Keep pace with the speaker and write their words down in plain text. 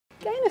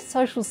Gain a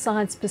social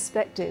science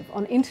perspective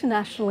on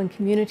international and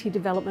community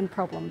development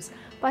problems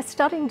by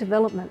studying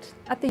development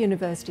at the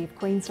University of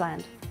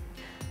Queensland.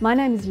 My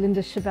name is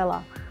Linda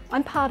Chavella.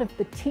 I'm part of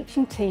the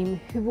teaching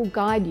team who will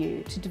guide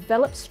you to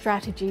develop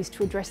strategies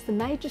to address the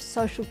major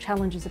social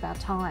challenges of our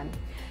time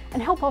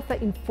and help offer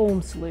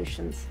informed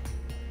solutions.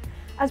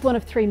 As one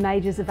of 3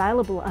 majors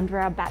available under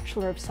our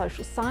Bachelor of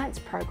Social Science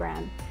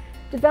program,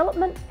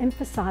 development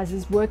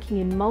emphasises working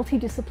in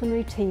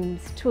multidisciplinary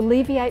teams to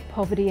alleviate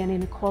poverty and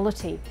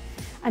inequality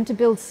and to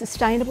build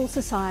sustainable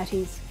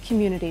societies,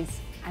 communities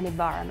and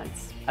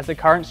environments. As a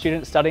current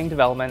student studying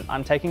development,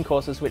 I'm taking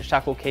courses which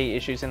tackle key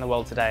issues in the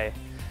world today.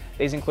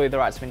 These include the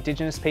rights of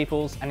Indigenous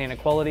peoples and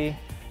inequality,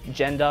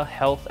 gender,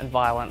 health and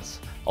violence,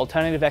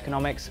 alternative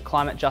economics,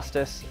 climate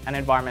justice and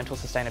environmental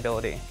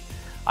sustainability.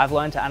 I've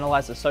learned to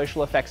analyse the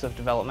social effects of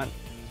development,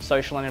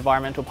 social and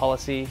environmental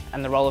policy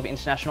and the role of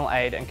international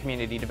aid and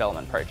community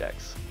development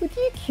projects. With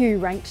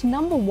UQ ranked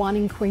 #1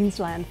 in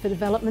Queensland for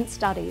development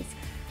studies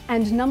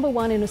and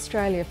 #1 in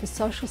Australia for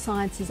social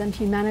sciences and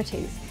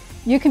humanities,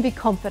 you can be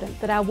confident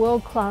that our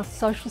world-class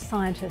social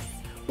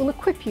scientists will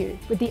equip you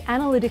with the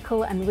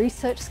analytical and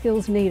research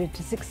skills needed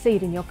to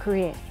succeed in your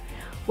career.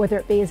 Whether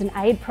it be as an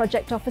aid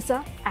project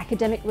officer,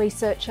 academic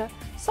researcher,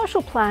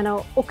 social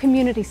planner or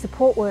community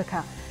support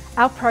worker,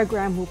 our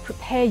program will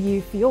prepare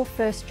you for your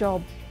first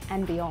job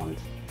and beyond.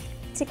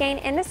 To gain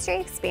industry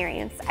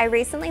experience, I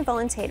recently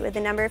volunteered with a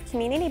number of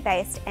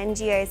community-based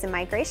NGOs and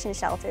migration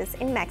shelters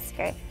in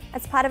Mexico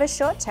as part of a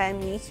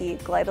short-term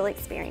UQ Global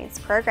Experience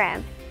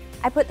program.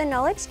 I put the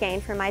knowledge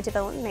gained from my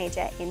development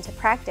major into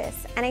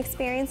practice and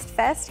experienced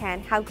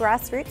firsthand how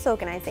grassroots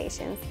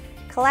organisations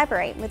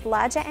collaborate with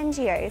larger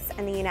NGOs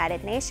and the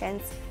United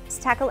Nations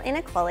to tackle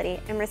inequality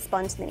and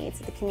respond to the needs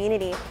of the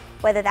community,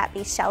 whether that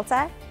be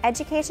shelter,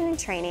 education and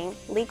training,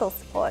 legal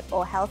support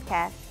or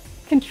healthcare.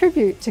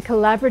 Contribute to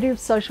collaborative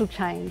social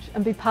change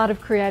and be part of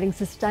creating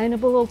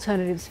sustainable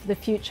alternatives for the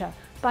future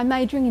by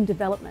majoring in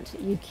development at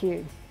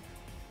UQ.